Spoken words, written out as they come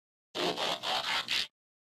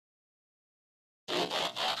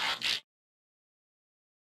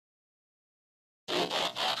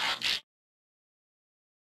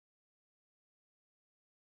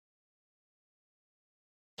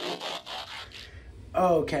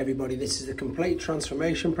Okay everybody, this is the complete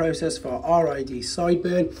transformation process for RID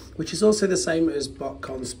Sideburn, which is also the same as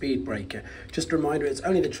BotCon Speedbreaker. Just a reminder, it's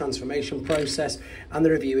only the transformation process and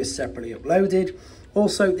the review is separately uploaded.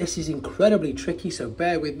 Also, this is incredibly tricky, so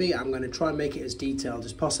bear with me. I'm going to try and make it as detailed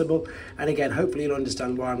as possible. And again, hopefully you'll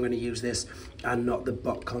understand why I'm going to use this and not the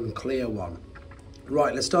BotCon clear one.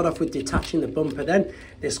 Right, let's start off with detaching the bumper then.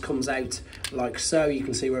 This comes out like so. You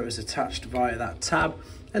can see where it was attached via that tab.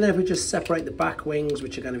 And then if we just separate the back wings,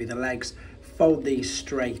 which are going to be the legs, fold these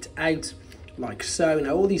straight out like so.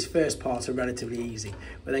 Now all these first parts are relatively easy.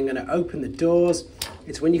 We're then going to open the doors.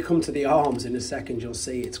 It's when you come to the arms in a second, you'll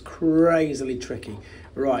see it's crazily tricky.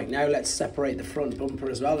 Right, now let's separate the front bumper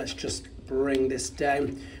as well. Let's just bring this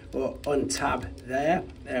down or untab there.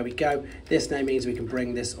 There we go. This now means we can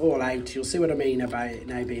bring this all out. You'll see what I mean about it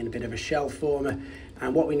now being a bit of a shell former.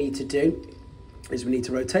 And what we need to do is we need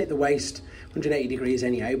to rotate the waist 180 degrees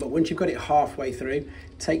anyhow, but once you've got it halfway through,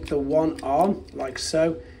 take the one arm like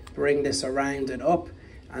so, bring this around and up,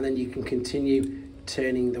 and then you can continue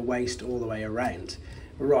turning the waist all the way around.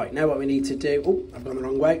 Right, now what we need to do, oh, I've gone the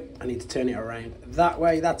wrong way. I need to turn it around that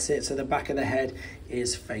way. That's it. So the back of the head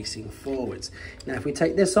is facing forwards. Now, if we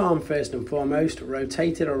take this arm first and foremost,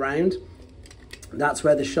 rotate it around, that's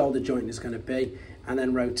where the shoulder joint is going to be, and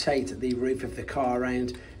then rotate the roof of the car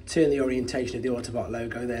around, turn the orientation of the Autobot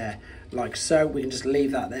logo there, like so. We can just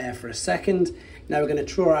leave that there for a second. Now we're going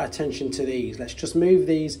to draw our attention to these. Let's just move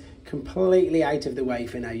these completely out of the way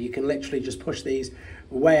for now. You can literally just push these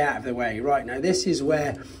way out of the way. Right, now this is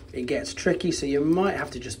where it gets tricky, so you might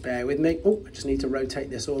have to just bear with me. Oh, I just need to rotate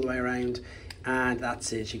this all the way around, and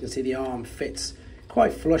that's it. You can see the arm fits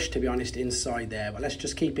quite flush, to be honest, inside there, but let's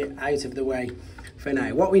just keep it out of the way for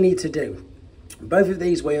now. What we need to do, both of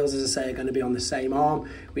these wheels, as I say, are going to be on the same arm.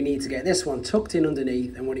 We need to get this one tucked in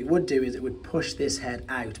underneath, and what it would do is it would push this head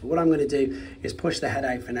out. But what I'm going to do is push the head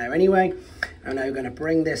out for now anyway. I'm now going to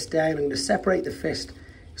bring this down. I'm going to separate the fist.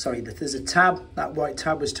 Sorry, there's a tab. That white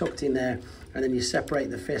tab was tucked in there, and then you separate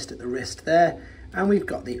the fist at the wrist there, and we've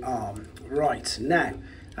got the arm. Right, now,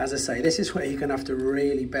 as I say, this is where you're going to have to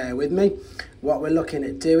really bear with me. What we're looking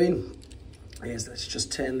at doing is, let's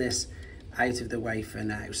just turn this out of the way for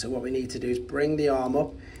now. So what we need to do is bring the arm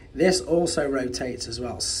up. This also rotates as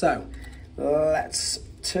well. So let's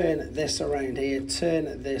turn this around here,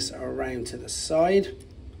 turn this around to the side.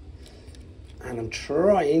 And I'm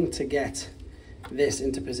trying to get this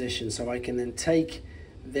into position so I can then take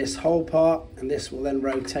this whole part and this will then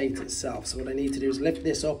rotate itself. So what I need to do is lift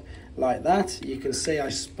this up like that. You can see I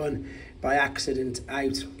spun by accident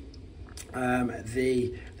out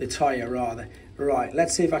the tyre rather. Right,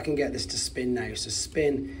 let's see if I can get this to spin now. So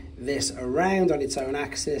spin this around on its own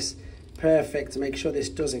axis. Perfect, to make sure this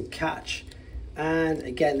doesn't catch. And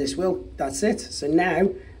again, this will, that's it. So now,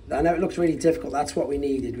 I know it looks really difficult, that's what we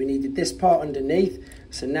needed. We needed this part underneath.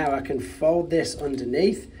 So now I can fold this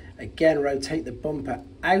underneath. Again, rotate the bumper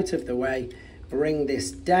out of the way, bring this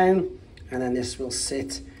down, and then this will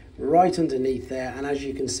sit right underneath there. And as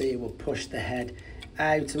you can see, it will push the head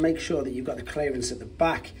out to make sure that you've got the clearance at the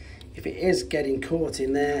back. If it is getting caught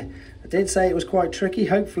in there, I did say it was quite tricky.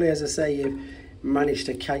 Hopefully, as I say, you've managed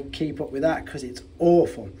to keep up with that, because it's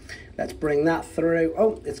awful. Let's bring that through.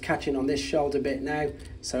 Oh, it's catching on this shoulder bit now.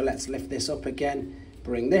 So let's lift this up again,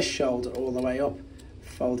 bring this shoulder all the way up,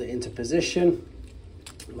 fold it into position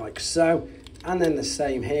like so, and then the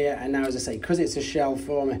same here. And now, as I say, because it's a shell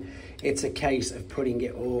former, it's a case of putting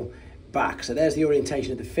it all back. So there's the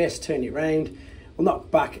orientation of the fist, turn it round. Well, not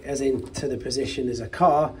back as in to the position as a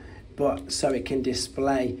car, but so it can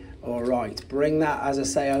display all right. Bring that, as I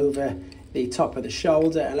say, over the top of the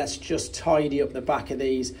shoulder, and let's just tidy up the back of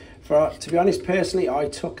these. To be honest, personally, I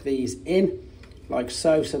tuck these in like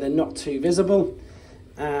so, so they're not too visible.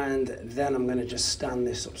 And then I'm going to just stand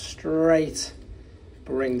this up straight,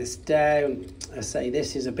 bring this down. I say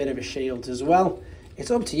this is a bit of a shield as well. It's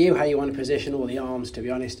up to you how you want to position all the arms, to be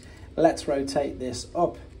honest. Let's rotate this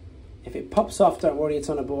up. If it pops off, don't worry, it's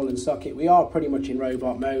on a ball and socket. We are pretty much in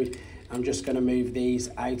robot mode. I'm just going to move these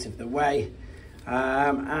out of the way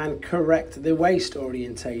and correct the waist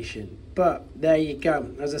orientation. But there you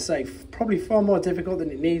go. As I say, probably far more difficult than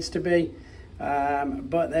it needs to be.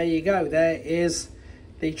 But there you go. There is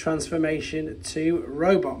the transformation to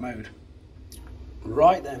robot mode.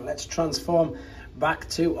 Right then, let's transform back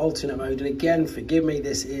to alternate mode. And again, forgive me,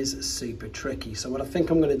 this is super tricky. So what I think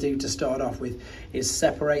I'm going to do to start off with is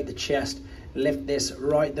separate the chest, lift this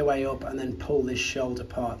right the way up, and then pull this shoulder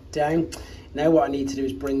part down. Now what I need to do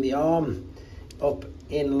is bring the arm up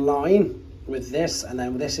in line with this, and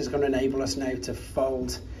then this is going to enable us now to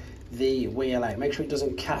fold the wheel out. Make sure it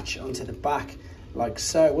doesn't catch onto the back like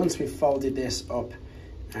so. Once we've folded this up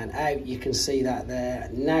and out, you can see that there.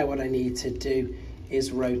 Now what I need to do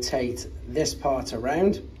is rotate this part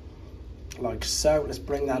around like so. Let's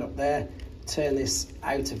bring that up there, turn this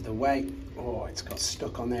out of the way. Oh, it's got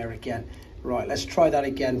stuck on there again. Right, let's try that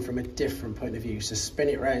again from a different point of view. So spin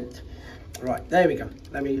it round. Right, there we go.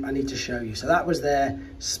 I need to show you. So that was there.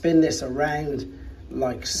 Spin this around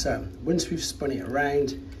like so. Once we've spun it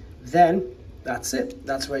around, then that's it.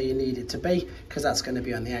 That's where you need it to be, because that's going to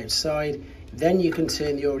be on the outside. Then you can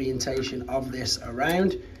turn the orientation of this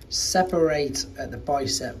around, separate at the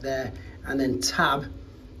bicep there, and then tab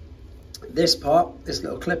this part. This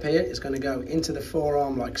little clip here is going to go into the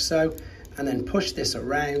forearm like so, and then push this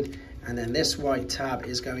around, and then this white tab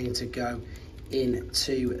is going to go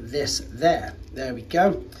into this there. There we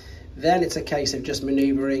go. Then it's a case of just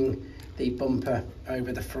maneuvering the bumper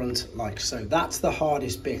over the front like so. That's the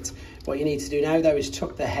hardest bit. What you need to do now though is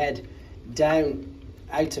tuck the head down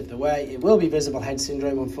out of the way. It will be visible head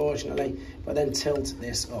syndrome, unfortunately, but then tilt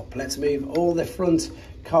this up. Let's move all the front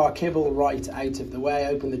car kibble right out of the way.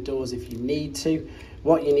 Open the doors if you need to.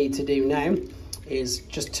 What you need to do now is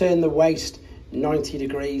just turn the waist 90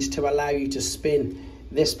 degrees to allow you to spin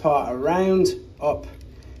this part around, up,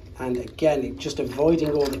 and again, just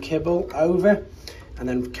avoiding all the kibble over, and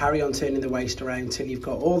then carry on turning the waist around until you've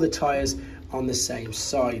got all the tyres on the same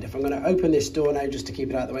side. If I'm going to open this door now just to keep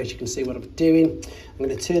it out of the way so you can see what I'm doing, I'm going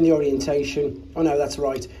to turn the orientation. Oh no, that's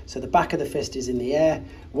right. So the back of the fist is in the air.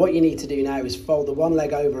 What you need to do now is fold the one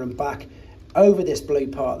leg over and back over this blue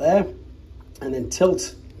part there, and then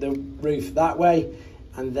tilt the roof that way,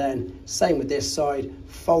 and then same with this side,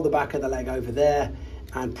 fold the back of the leg over there,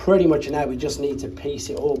 and pretty much now we just need to piece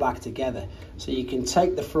it all back together. So you can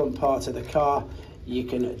take the front part of the car, you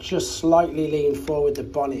can just slightly lean forward the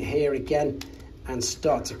bonnet here again and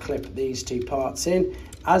start to clip these two parts in.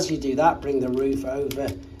 As you do that, bring the roof over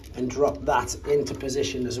and drop that into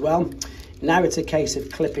position as well. Now it's a case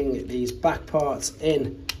of clipping these back parts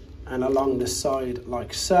in and along the side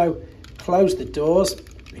like so. Close the doors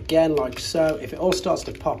again like so. If it all starts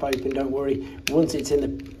to pop open, don't worry. Once it's in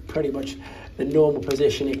the pretty much the normal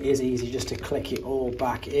position, it is easy just to click it all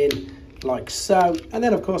back in like so. And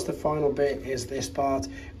then of course the final bit is this part,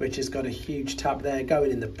 which has got a huge tab there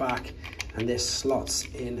going in the back, and this slots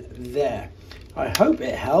in there. I hope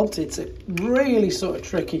it helped. It's a really sort of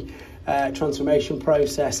tricky transformation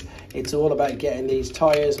process. It's all about getting these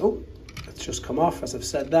tyres, oh, it's just come off as I've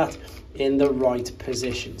said that, in the right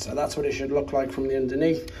position. So that's what it should look like from the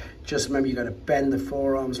underneath. Just remember, you've got to bend the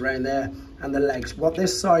forearms around there and the legs. What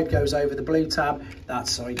this side goes over the blue tab, that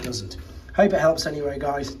side doesn't. Hope it helps anyway,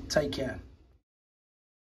 guys. Take care.